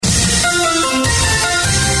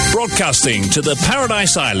broadcasting to the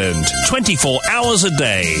Paradise Island 24 hours a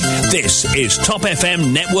day. This is Top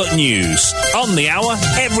FM Network News. On the hour,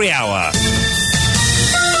 every hour.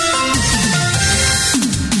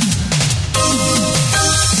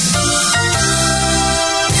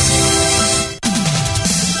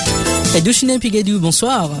 Douchina Pigadou,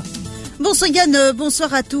 bonsoir. Bonsoir Yann,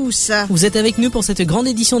 bonsoir à tous. Vous êtes avec nous pour cette grande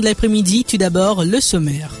édition de l'après-midi. Tout d'abord, le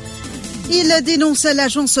sommaire. Il dénonce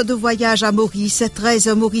l'agence de voyage à Maurice. 13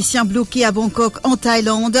 Mauriciens bloqués à Bangkok en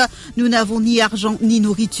Thaïlande. Nous n'avons ni argent ni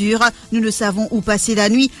nourriture. Nous ne savons où passer la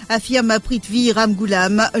nuit, affirme Prithvi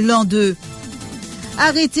Ramgoolam, l'un d'eux.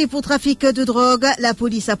 Arrêté pour trafic de drogue, la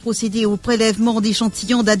police a procédé au prélèvement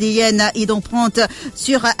d'échantillons d'ADN et d'empreintes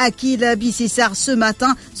sur Akil Bissessar ce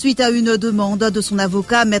matin suite à une demande de son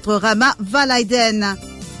avocat, Maître Rama Valaiden.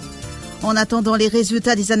 En attendant les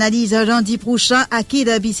résultats des analyses lundi prochain,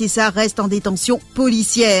 Akil Bissessar reste en détention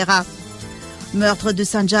policière. Meurtre de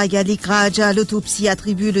Sanjay Likraj, l'autopsie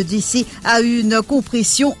attribue le décès à une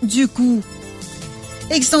compression du cou.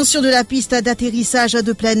 Extension de la piste d'atterrissage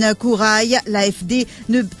de Plaine Corail. L'AFD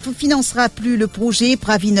ne financera plus le projet.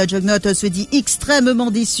 Pravin Jugnauth se dit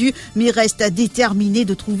extrêmement déçu, mais reste déterminé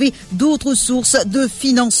de trouver d'autres sources de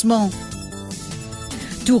financement.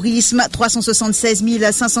 Tourisme, 376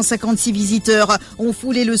 556 visiteurs ont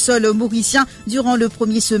foulé le sol mauricien durant le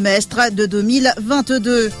premier semestre de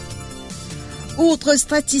 2022. Autre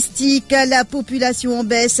statistique, la population en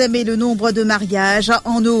baisse, mais le nombre de mariages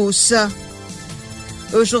en hausse.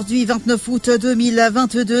 Aujourd'hui, 29 août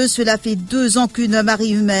 2022, cela fait 2 ans qu'une marée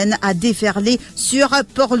humaine a déferlé sur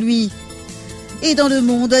Port-Louis. Et dans le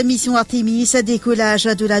monde, mission Artemis, décollage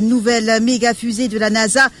de la nouvelle méga-fusée de la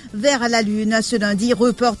NASA vers la Lune ce lundi,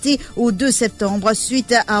 reporté au 2 septembre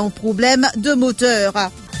suite à un problème de moteur.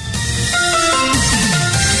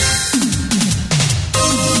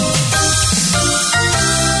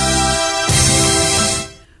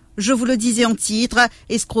 Je vous le disais en titre,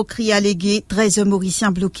 escroquerie alléguée, 13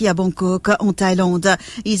 Mauriciens bloqués à Bangkok, en Thaïlande.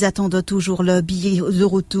 Ils attendent toujours le billet de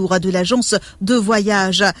retour de l'agence de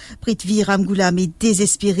voyage. Prithvi Ramgoolam est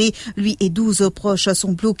désespéré. Lui et 12 proches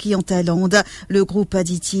sont bloqués en Thaïlande. Le groupe,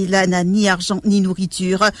 dit-il, n'a ni argent ni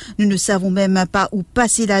nourriture. Nous ne savons même pas où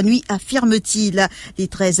passer la nuit, affirme-t-il. Les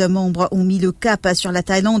 13 membres ont mis le cap sur la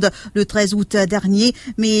Thaïlande le 13 août dernier,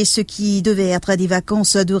 mais ce qui devait être des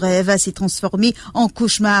vacances de rêve s'est transformé en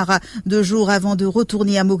cauchemar. 2 jours avant de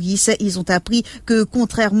retourner à Maurice, ils ont appris que,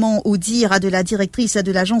 contrairement au dire de la directrice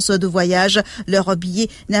de l'agence de voyage, leur billet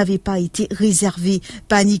n'avait pas été réservé.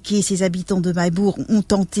 Paniqués, ces habitants de Maïbourg ont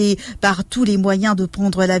tenté par tous les moyens de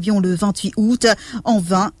prendre l'avion le 28 août. En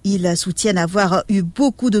vain, ils soutiennent avoir eu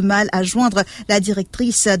beaucoup de mal à joindre la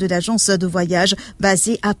directrice de l'agence de voyage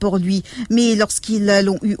basée à Port-Louis. Mais lorsqu'ils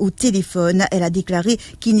l'ont eu au téléphone, elle a déclaré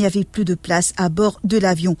qu'il n'y avait plus de place à bord de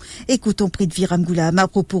l'avion. Écoutons Prithvi Ramgoolam à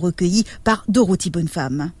propos recueilli par Dorothy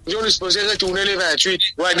Bonnefemme. Nous supposons retourner le 28.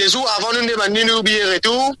 Ouais, des jours avant nous demander nos billets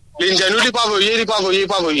retour, les gens nous pas voyer. Et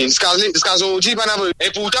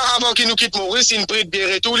pourtant, avant qu'ils nous quittent Maurice, ils nous prêtent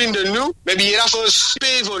des retours de nous, mais billets là, faut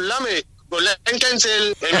payer vol là, mais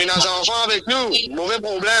cancel. Et maintenant, les enfants avec nous, mauvais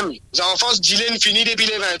problème. Les enfants, Dylan fini depuis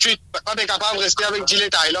les 28. Pas capable de rester avec Dylan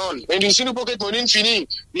Thaïlande. Mais nous, si nous pouvons money fini,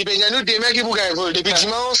 les payons nous demain qui pour gagner vol. Depuis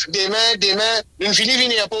dimanche, demain, nous finissons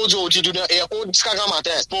venir pour aujourd'hui, airport jusqu'à grand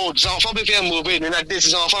matin. Pour les enfants peuvent faire mauvais. Nous avons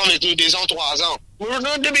des enfants avec nous, 2 ans, 3 ans. Nous ne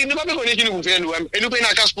pouvons pas connaître qui nous faire nous. Et nous payons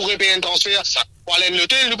la casse pour payer un transfert. Pour aller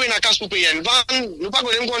l'hôtel, nous payons la casse pour payer une vanne. Nous ne pouvons pas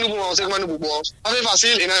connaître quoi nous pouvons manger, quoi nous pouvons boire. Ça fait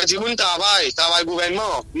facile. Et nous avons dit, travail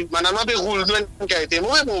gouvernement. Madame, on peut rouler qui a été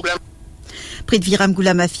mauvais problème. Prithvi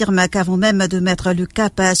Ramgoolam affirme qu'avant même de mettre le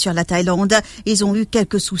cap sur la Thaïlande, ils ont eu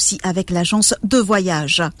quelques soucis avec l'agence de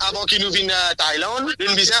voyage. Avant qu'ils nous viennent à Thaïlande,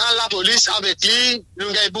 nous visons la police avec lui. Nous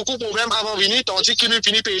avons beaucoup de problèmes avant de venir, tandis qu'ils nous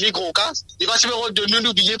finissent payer les gros cas. Il va se faire de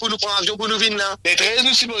nous billets pour nous prendre avion pour nous venir là. Les 13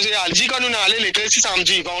 nous supposés aller. Dit quand nous allons, les 13 c'est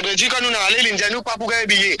samedi. Vendredi quand nous allons, ils ne nous pas pour gagner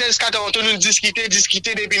billet. Jusqu'à tantôt nous discuter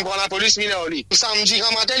depuis nous prendre la police, nous samedi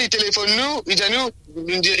grand matin, ils téléphonent nous, ils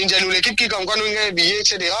disent nous l'équipe qui comme quoi nous gagnons billet,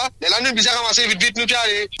 etc. Et là nous visons ramasser vite nous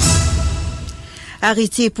aller.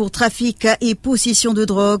 Arrêté pour trafic et possession de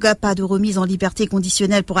drogue, pas de remise en liberté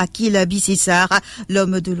conditionnelle pour Akil Bissessar.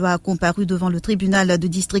 L'homme de loi a comparu devant le tribunal de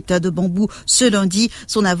district de Bambou ce lundi.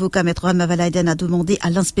 Son avocat, Maître Rama Valaiden, a demandé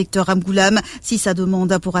à l'inspecteur Ramgoolam si sa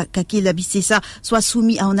demande pour qu'Akil Bissessar soit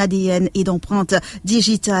soumis à un ADN et d'empreinte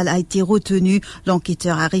digitale a été retenue.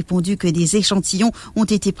 L'enquêteur a répondu que des échantillons ont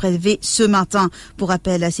été prélevés ce matin. Pour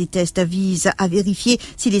rappel, ces tests visent à vérifier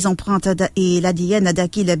si les empreintes et l'ADN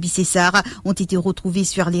d'Akil Bissessar ont été retenus retrouvée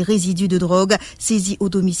sur les résidus de drogue saisis au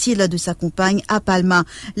domicile de sa compagne à Palma.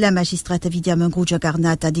 La magistrate Vidya Mangrouja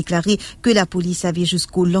Garnat a déclaré que la police avait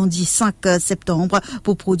jusqu'au lundi 5 septembre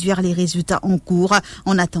pour produire les résultats en cours.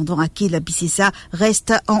 En attendant, Akil Bissessa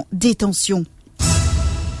reste en détention.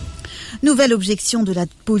 Nouvelle objection de la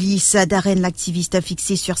police. Darren, l'activiste, a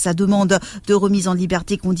fixé sur sa demande de remise en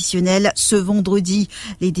liberté conditionnelle ce vendredi.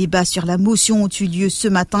 Les débats sur la motion ont eu lieu ce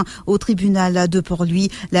matin au tribunal de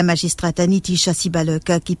Port-Louis. La magistrate Nitisha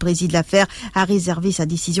Sibalek, qui préside l'affaire, a réservé sa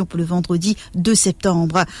décision pour le vendredi 2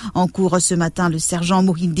 septembre. En cours ce matin, le sergent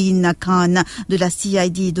Mouhidine Khan de la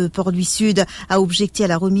CID de Port-Louis Sud a objecté à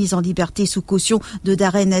la remise en liberté sous caution de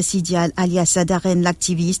Darren Sidial, alias Darren,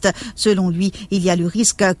 l'activiste. Selon lui, il y a le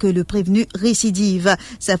risque que le prévenu récidive.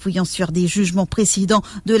 S'appuyant sur des jugements précédents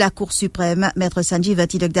de la Cour suprême, Maître Sanjeev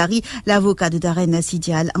Tilakdari, l'avocat de Darren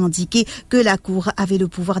Sidial, a indiqué que la Cour avait le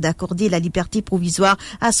pouvoir d'accorder la liberté provisoire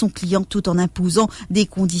à son client tout en imposant des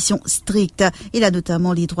conditions strictes. Il a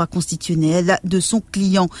notamment les droits constitutionnels de son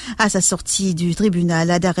client. À sa sortie du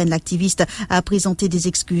tribunal, Darren, l'activiste, a présenté des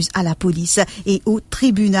excuses à la police et au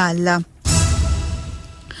tribunal.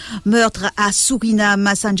 Meurtre à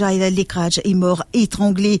Suriname, Sanjay Lekraj est mort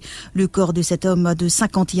étranglé. Le corps de cet homme de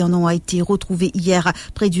 51 ans a été retrouvé hier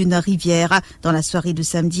près d'une rivière. Dans la soirée de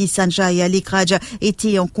samedi, Sanjay Lekraj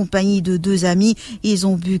était en compagnie de 2 amis. Ils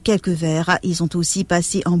ont bu quelques verres. Ils ont aussi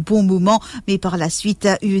passé un bon moment, mais par la suite,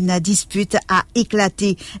 une dispute a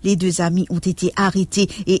éclaté. Les 2 amis ont été arrêtés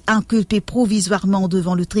et inculpés provisoirement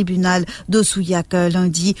devant le tribunal de Souillac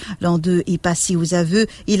lundi. L'un d'eux est passé aux aveux.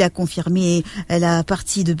 Il a confirmé la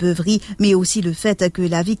partie de beuverie, mais aussi le fait que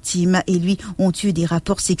la victime et lui ont eu des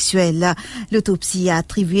rapports sexuels. L'autopsie a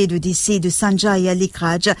attribué le décès de Sanjay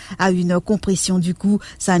Lekraj à une compression du cou.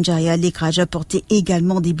 Sanjay Lekraj portait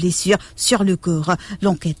également des blessures sur le corps.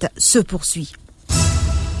 L'enquête se poursuit.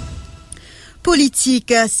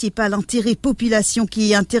 Politique, c'est pas l'intérêt population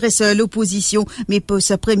qui intéresse l'opposition, mais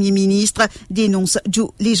poste Premier ministre, dénonce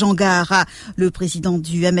Joe Lejangar. Le président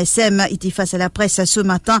du MSM était face à la presse ce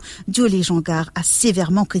matin. Joe Lejangar a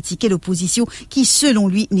sévèrement critiqué l'opposition qui, selon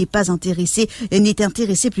lui, n'est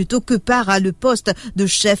intéressée plutôt que par le poste de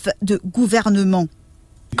chef de gouvernement.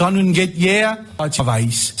 Quand on get hier,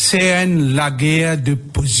 c'est la guerre de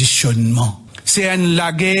positionnement. C'est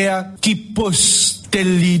la guerre qui pousse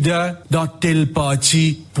tel leader dans tel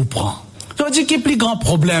parti pour prendre. C'est-à-dire qu'il y a plus grand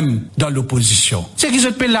problème dans l'opposition. C'est qu'ils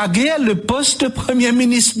appellent la guerre, le poste de Premier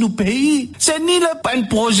ministre du pays. C'est ni un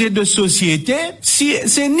projet de société,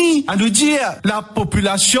 c'est ni, à nous dire, la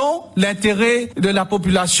population, l'intérêt de la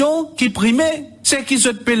population qui primait. C'est qu'ils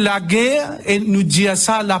appellent la guerre, et nous dire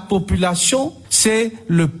ça, la population, c'est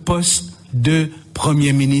le poste de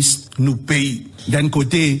Premier ministre du pays. D'un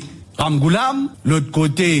côté, Ramgoulam, l'autre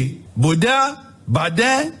côté, Baudin,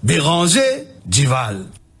 Badin, Béranger, Dival.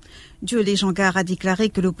 Joe Lejangar a déclaré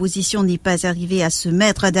que l'opposition n'est pas arrivée à se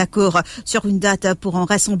mettre d'accord sur une date pour un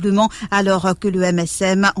rassemblement alors que le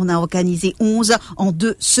MSM en a organisé 11 en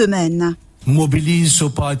 2 semaines. Mobilise aux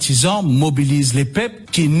partisans, mobilise les peuples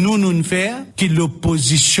qui nous faire, qui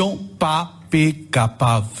l'opposition pas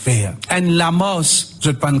capable de faire. En la masse, vous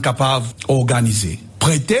n'êtes pas capable d'organiser.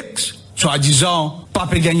 Prétexte, soi-disant, pas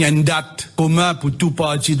peut gagner une date commune pour tout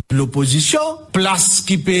parti de l'opposition, place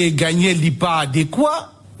qui peut gagner n'est pas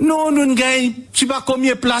adéquat. Nous gagnons, je sais pas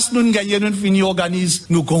combien de places nous gagnons, nous finissons organiser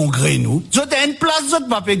nos congrès, nous. Vous avez une place, vous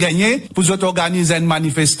pas peut gagner, pour vous organiser une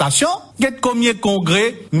manifestation. Combien de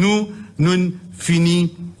congrès nous finissons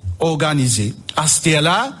organiser. À ce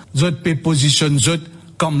temps-là, vous pouvez positionner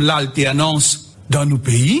comme l'alternance dans nos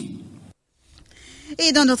pays.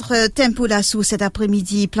 Et dans notre tempo lasso cet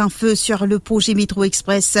après-midi, plein feu sur le projet Métro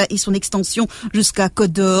Express et son extension jusqu'à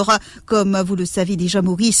Côte d'Or. Comme vous le savez déjà,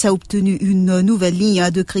 Maurice a obtenu une nouvelle ligne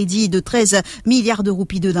de crédit de 13 milliards de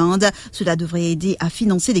roupies de l'Inde. Cela devrait aider à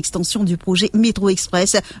financer l'extension du projet Métro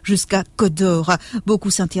Express jusqu'à Côte d'Or.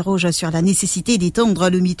 Beaucoup s'interrogent sur la nécessité d'étendre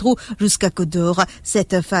le métro jusqu'à Côte d'Or.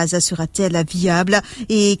 Cette phase sera-t-elle viable?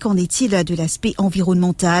 Et qu'en est-il de l'aspect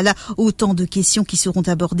environnemental? Autant de questions qui seront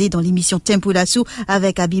abordées dans l'émission Tempo Lasso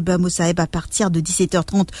avec Habib Moussaeb à partir de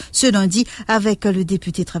 17h30 ce lundi avec le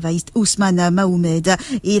député travailliste Ousmane Mahomed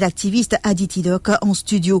et l'activiste Aditi Doc en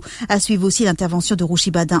studio. À suivre aussi l'intervention de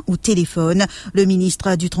Rochi Badin au téléphone. Le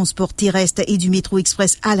ministre du Transport terrestre et du Métro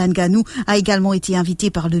Express Alan Ganou a également été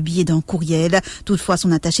invité par le biais d'un courriel. Toutefois,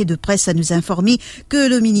 son attaché de presse nous a informé que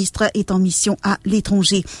le ministre est en mission à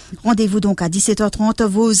l'étranger. Rendez-vous donc à 17h30.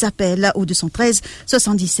 Vos appels au 213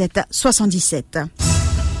 77 77.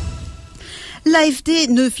 L'AFD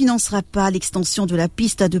ne financera pas l'extension de la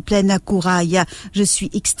piste de Plaine Corail. Je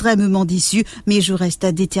suis extrêmement déçu, mais je reste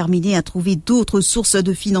déterminé à trouver d'autres sources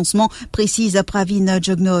de financement, précise Pravin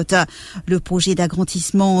Jugnauth. Le projet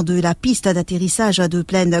d'agrandissement de la piste d'atterrissage de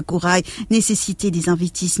Plaine Corail nécessitait des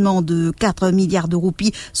investissements de 4 milliards de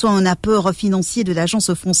roupies, soit un apport financier de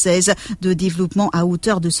l'Agence française de développement à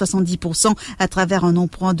hauteur de 70% à travers un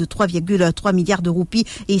emprunt de 3,3 milliards de roupies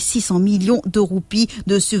et 600 millions de roupies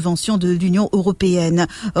de subventions de l'Union européenne.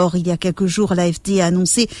 Or, il y a quelques jours, l'AFD a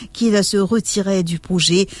annoncé qu'il se retirait du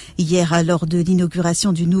projet. Hier, lors de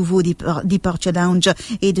l'inauguration du nouveau Departure Lounge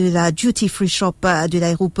et de la Duty Free Shop de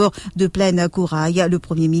l'aéroport de Plaine Corail, le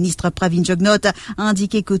Premier ministre Pravin Jugnauth a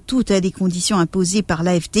indiqué que toutes les conditions imposées par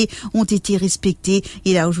l'AFD ont été respectées.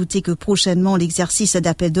 Il a ajouté que prochainement, l'exercice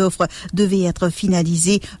d'appel d'offres devait être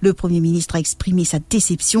finalisé. Le Premier ministre a exprimé sa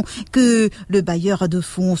déception que le bailleur de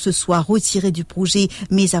fonds se soit retiré du projet,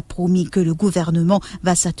 mais a promis que le gouvernement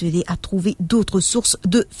va s'atteler à trouver d'autres sources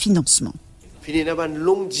de financement. Fini une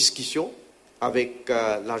longue discussion avec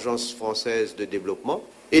l'Agence française de développement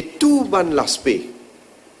et tout l'aspect,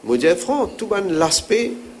 je dis franc, tout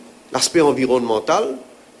l'aspect environnemental,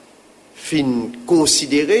 fin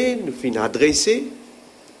considéré, nous fin adressé,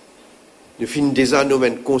 nous fin déjà nous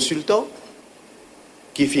consultants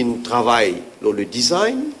qui fin travail dans le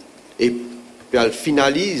design et puis elle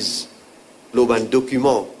finalise le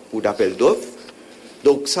document pour d'appel d'offres.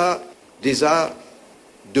 Donc ça, déjà,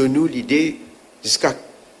 de nous l'idée jusqu'à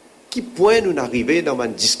quel point nous arrivons dans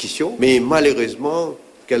une discussion. Mais malheureusement,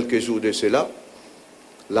 quelques jours de cela,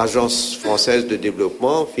 l'Agence française de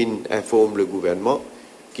développement informe le gouvernement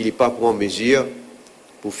qu'il n'est pas pris mesure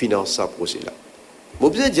pour financer ce projet-là. Je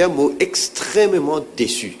veux dire, je suis extrêmement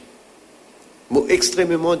déçu. Je suis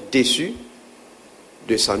extrêmement déçu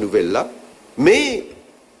de sa nouvelle-là. Mais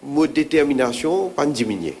ma détermination pas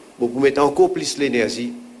diminuer. Pour mettre encore plus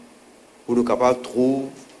l'énergie pour nous capables de trouver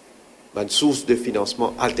une source de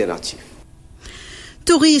financement alternative.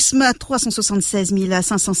 Tourisme, 376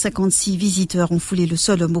 556 visiteurs ont foulé le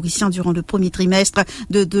sol mauricien durant le premier trimestre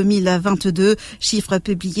de 2022. Chiffre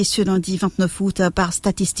publié ce lundi 29 août par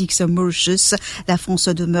Statistics Mauritius. La France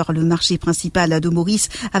demeure le marché principal de Maurice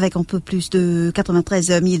avec un peu plus de 93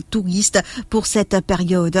 000 touristes pour cette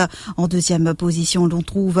période. En deuxième position, l'on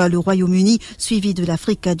trouve le Royaume-Uni, suivi de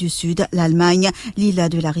l'Afrique du Sud, l'Allemagne, l'île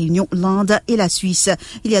de la Réunion, l'Inde et la Suisse.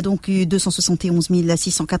 Il y a donc eu 271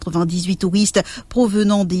 698 touristes provenant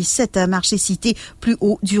des 7 marchés cités plus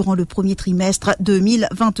hauts durant le premier trimestre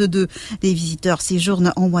 2022. Les visiteurs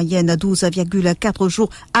séjournent en moyenne 12,4 jours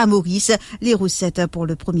à Maurice. Les recettes pour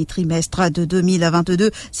le premier trimestre de 2022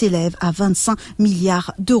 s'élèvent à 25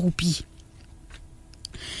 milliards de roupies.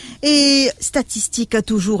 Et statistique,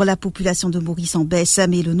 toujours la population de Maurice en baisse,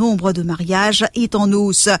 mais le nombre de mariages est en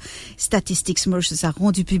hausse. Statistics Mauritius a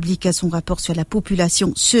rendu public son rapport sur la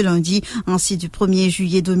population ce lundi. Ainsi, du 1er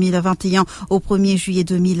juillet 2021 au 1er juillet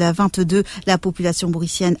 2022, la population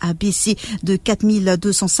mauricienne a baissé de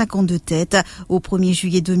 4252 têtes. Au 1er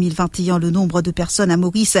juillet 2021, le nombre de personnes à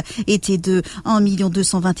Maurice était de 1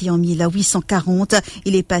 221 840.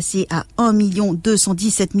 Il est passé à 1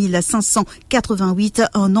 217 588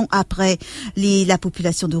 un an après. La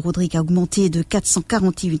population de Rodrigue a augmenté de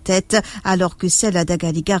 448 têtes, alors que celle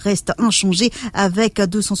d'Agaliga reste inchangée avec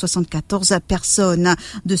 274 personnes.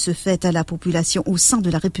 De ce fait, la population au sein de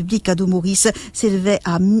la République de Maurice s'élevait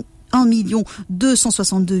à 1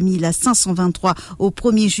 262 523 au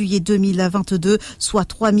 1er juillet 2022, soit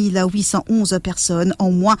 3 811 personnes en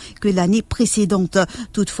moins que l'année précédente.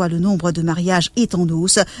 Toutefois, le nombre de mariages est en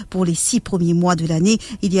hausse. Pour les 6 premiers mois de l'année,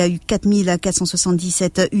 il y a eu 4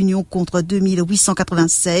 477 unions contre 2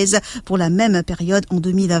 896 pour la même période en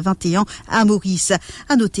 2021 à Maurice.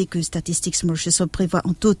 À noter que Statistics Mauritius prévoit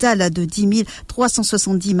un total de 10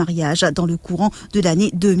 370 mariages dans le courant de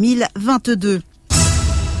l'année 2022.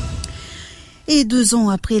 Et 2 ans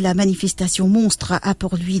après la manifestation monstre à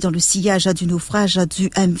Port-Louis dans le sillage du naufrage du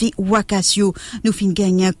MV Wakasio, nous fin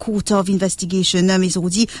gagne Court of Investigation, mais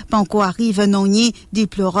aujourd'hui, pas encore arrive non nier,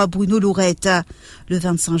 déplore Bruno Laurette. Le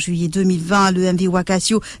 25 juillet 2020, le MV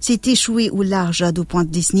Wakasio s'est échoué au large de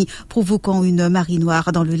Pointe-Disney, provoquant une marée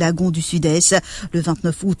noire dans le lagon du Sud-Est. Le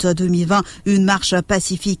 29 août 2020, une marche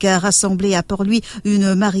pacifique a rassemblé à Port-Louis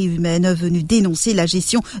une marée humaine venue dénoncer la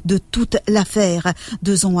gestion de toute l'affaire.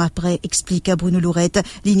 2 ans après, explique Bruno Laurette,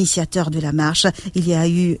 l'initiateur de la marche. Il y a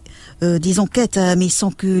eu des enquêtes, mais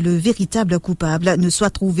sans que le véritable coupable ne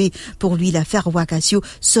soit trouvé. Pour lui, l'affaire Wakasio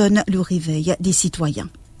sonne le réveil des citoyens.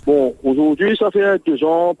 Bon, Aujourd'hui, ça fait 2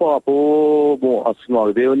 ans par rapport à ce qui est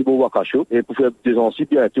arrivé au niveau Wakasho. Et pour faire 2 ans aussi,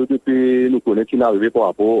 bientôt, depuis nous connaître qui est arrivé par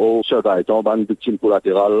rapport au soldat étant une victime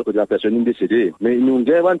collatérale de la personne décédée. Mais nous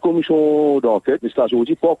avons une commission d'enquête, mais ça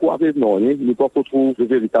aujourd'hui, pourquoi avec nous, nous pas retrouver le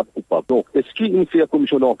véritable coupable. Donc, est-ce qu'il fait une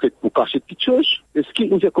commission d'enquête pour cacher quelque chose? Est-ce qu'il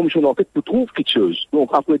fait une commission d'enquête pour trouver quelque chose? Donc,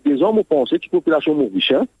 après 2 ans, on pensait que la population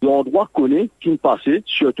mauricienne, l'endroit connaît qui ne passait,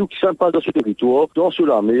 surtout qui ne pas dans ce territoire, dans sur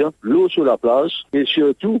la mer, l'eau sur la plage, et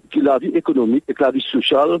surtout que la vie économique et que la vie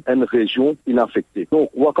sociale est une région inaffectée. Donc,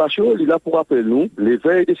 Wakasho, il est là pour rappeler nous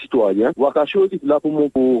l'éveil des citoyens. Wakasho, il est là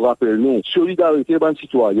pour rappeler nous solidarité des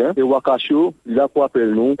citoyens. Et Wakasho, il est là pour rappeler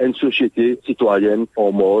nous une société citoyenne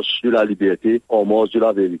en marche de la liberté, en marche de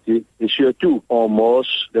la vérité, et surtout en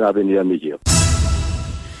marche de l'avenir meilleur.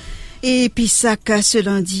 Et PISAC, ce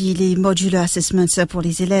lundi, les Modular Assessments pour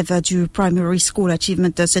les élèves du Primary School Achievement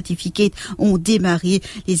Certificate ont démarré.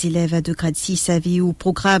 Les élèves de grade 6 avaient au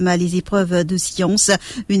programme les épreuves de sciences.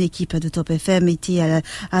 Une équipe de Top FM était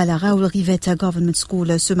à la Raoul Rivette Government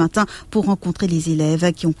School ce matin pour rencontrer les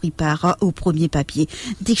élèves qui ont pris part au premier papier.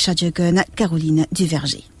 Diksha Jagan, Caroline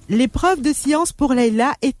Duverger. L'épreuve de sciences pour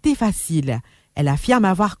Leila était facile. Elle affirme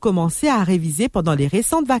avoir commencé à réviser pendant les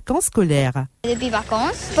récentes vacances scolaires. Depuis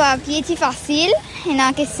vacances, le papier était facile. Il y a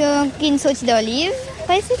une question qui nous sortit dans le livre.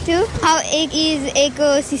 Après, c'est tout. How is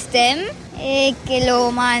écosystème et quelles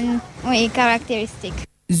sont caractéristiques.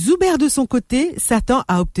 Zuber, de son côté, s'attend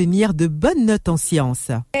à obtenir de bonnes notes en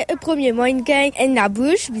sciences. Premièrement, il y a une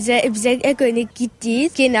bouche, vous connaissez qui dit,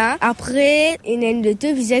 qui n'a. Après, il y a une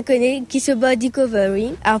deux, vous connaissez qui se body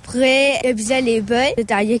covering. Après, vous avez les boys,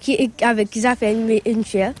 c'est-à-dire avec qui ça fait une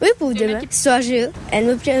chair. Oui, pour demain. Soit elle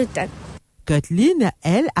me plaît autant. Kathleen,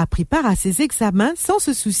 elle, a pris part à ses examens sans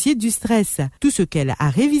se soucier du stress. Tout ce qu'elle a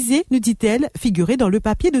révisé, nous dit-elle, figurait dans le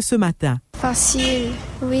papier de ce matin. Facile,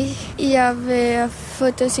 oui. Il y avait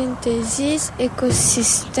photosynthèse,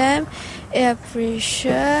 écosystème, air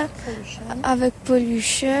pressure, avec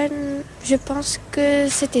pollution. Je pense que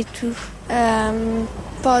c'était tout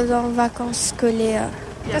pendant les vacances scolaires.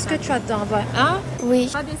 Qu'est-ce que tu attends? Oui.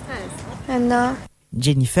 Pas de stress? Non.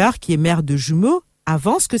 Jennifer, qui est mère de jumeaux,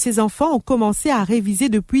 avance que ses enfants ont commencé à réviser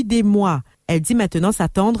depuis des mois. Elle dit maintenant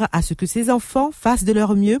s'attendre à ce que ses enfants fassent de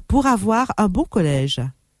leur mieux pour avoir un bon collège.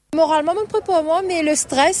 Moralement, même pour moi, mais le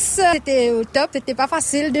stress, c'était au top. C'était pas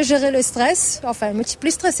facile de gérer le stress. Enfin, moi, je suis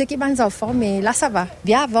plus stressée que mes enfants, mais là, ça va.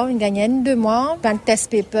 Bien avant, une gagnante de mois,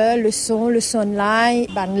 test paper, le sunlight,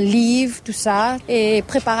 livre, tout ça. Et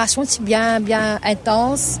préparation, c'est bien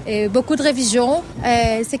intense. Et beaucoup de révisions.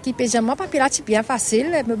 C'est qui pèse moi, papier là, c'est bien facile.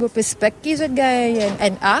 Mais je respecte qu'ils ont gagné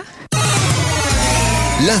un A.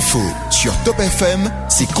 L'info sur Top FM,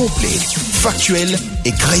 c'est complet, factuel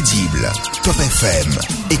et crédible. Top FM,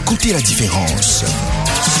 écoutez la différence.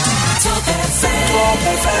 Top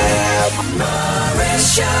FM,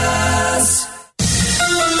 Mauritius.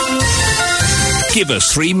 Give us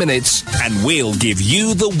 3 minutes and we'll give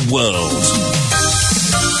you the world.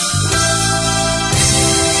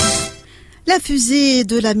 La fusée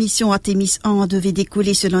de la mission Artemis 1 devait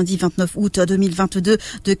décoller ce lundi 29 août 2022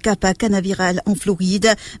 de Cap Canaveral en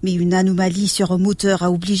Floride, mais une anomalie sur un moteur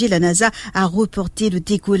a obligé la NASA à reporter le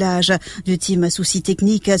décollage. De team soucis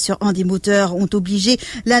techniques sur un des moteurs ont obligé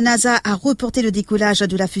la NASA à reporter le décollage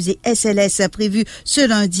de la fusée SLS prévue ce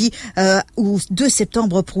lundi au 2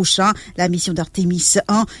 septembre prochain. La mission d'Artemis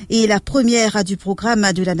 1 est la première du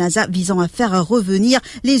programme de la NASA visant à faire revenir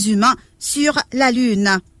les humains sur la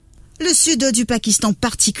Lune. Le sud du Pakistan,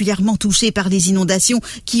 particulièrement touché par les inondations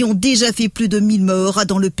qui ont déjà fait plus de 1000 morts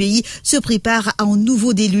dans le pays, se prépare à un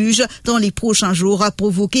nouveau déluge dans les prochains jours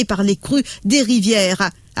provoqué par les crues des rivières.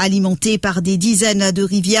 Alimentés par des dizaines de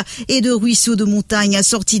rivières et de ruisseaux de montagne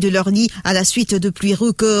sortis de leur lit à la suite de pluies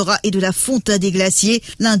records et de la fonte des glaciers,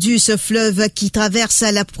 l'Indus, fleuve qui traverse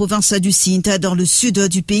la province du Sindh dans le sud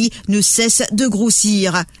du pays, ne cesse de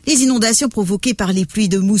grossir. Les inondations provoquées par les pluies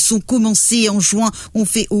de mousson commencées en juin ont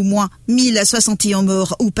fait au moins 1061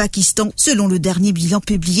 morts au Pakistan, selon le dernier bilan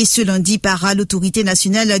publié ce lundi par l'Autorité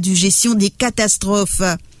nationale de gestion des catastrophes.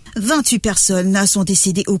 28 personnes sont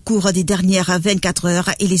décédées au cours des dernières 24 heures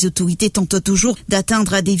et les autorités tentent toujours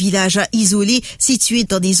d'atteindre des villages isolés situés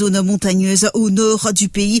dans des zones montagneuses au nord du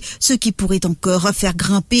pays, ce qui pourrait encore faire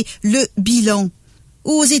grimper le bilan.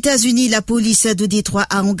 Aux États-Unis, la police de Détroit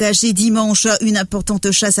a engagé dimanche une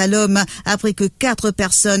importante chasse à l'homme après que 4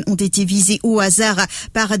 personnes ont été visées au hasard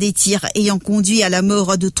par des tirs ayant conduit à la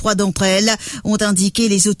mort de 3 d'entre elles, ont indiqué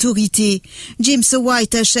les autorités. James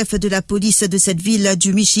White, chef de la police de cette ville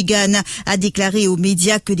du Michigan, a déclaré aux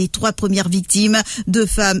médias que les 3 premières victimes, 2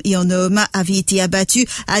 femmes et un homme, avaient été abattues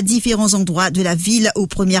à différents endroits de la ville aux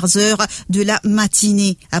premières heures de la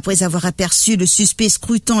matinée. Après avoir aperçu le suspect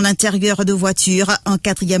scrutant l'intérieur de voitures, un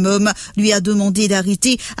 4e homme lui a demandé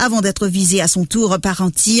d'arrêter avant d'être visé à son tour par un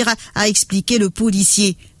tir, a expliqué le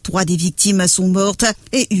policier. 3 des victimes sont mortes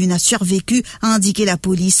et une a survécu, a indiqué la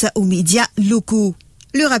police aux médias locaux.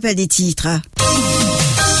 Le rappel des titres.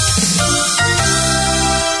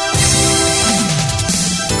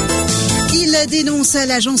 Il dénonce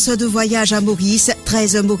l'agence de voyage à Maurice.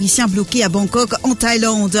 13 Mauriciens bloqués à Bangkok en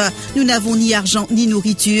Thaïlande. Nous n'avons ni argent ni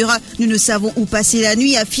nourriture. Nous ne savons où passer la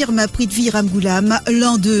nuit, affirme Prithvi Ramgoolam,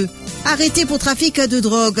 l'un d'eux. Arrêté pour trafic de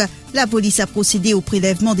drogue. La police a procédé au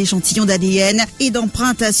prélèvement d'échantillons d'ADN et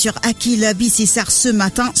d'empreintes sur Akil Bissessar ce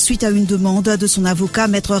matin suite à une demande de son avocat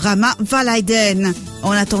Maître Rama Valaiden.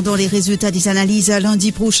 En attendant les résultats des analyses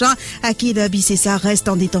lundi prochain, Akil Bissessar reste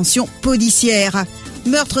en détention policière.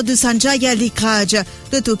 Meurtre de Sanjay Lekraj.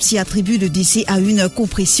 L'autopsie attribue le décès à une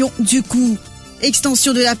compression du cou.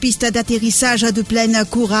 Extension de la piste d'atterrissage de Plaine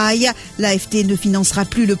Corail. L'AFT ne financera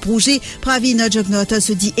plus le projet. Pravin Jugnauth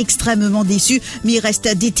se dit extrêmement déçu, mais reste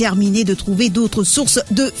déterminé de trouver d'autres sources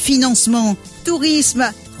de financement. Tourisme.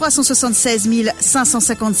 376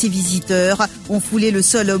 556 visiteurs ont foulé le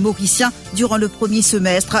sol mauricien durant le premier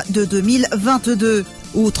semestre de 2022.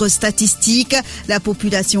 Autre statistique, la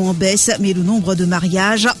population en baisse, mais le nombre de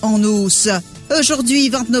mariages en hausse. Aujourd'hui,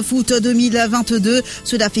 29 août 2022,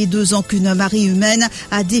 cela fait 2 ans qu'une marée humaine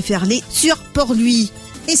a déferlé sur Port-Louis.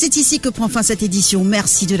 Et c'est ici que prend fin cette édition.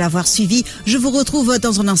 Merci de l'avoir suivi. Je vous retrouve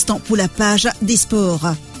dans un instant pour la page des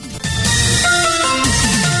sports.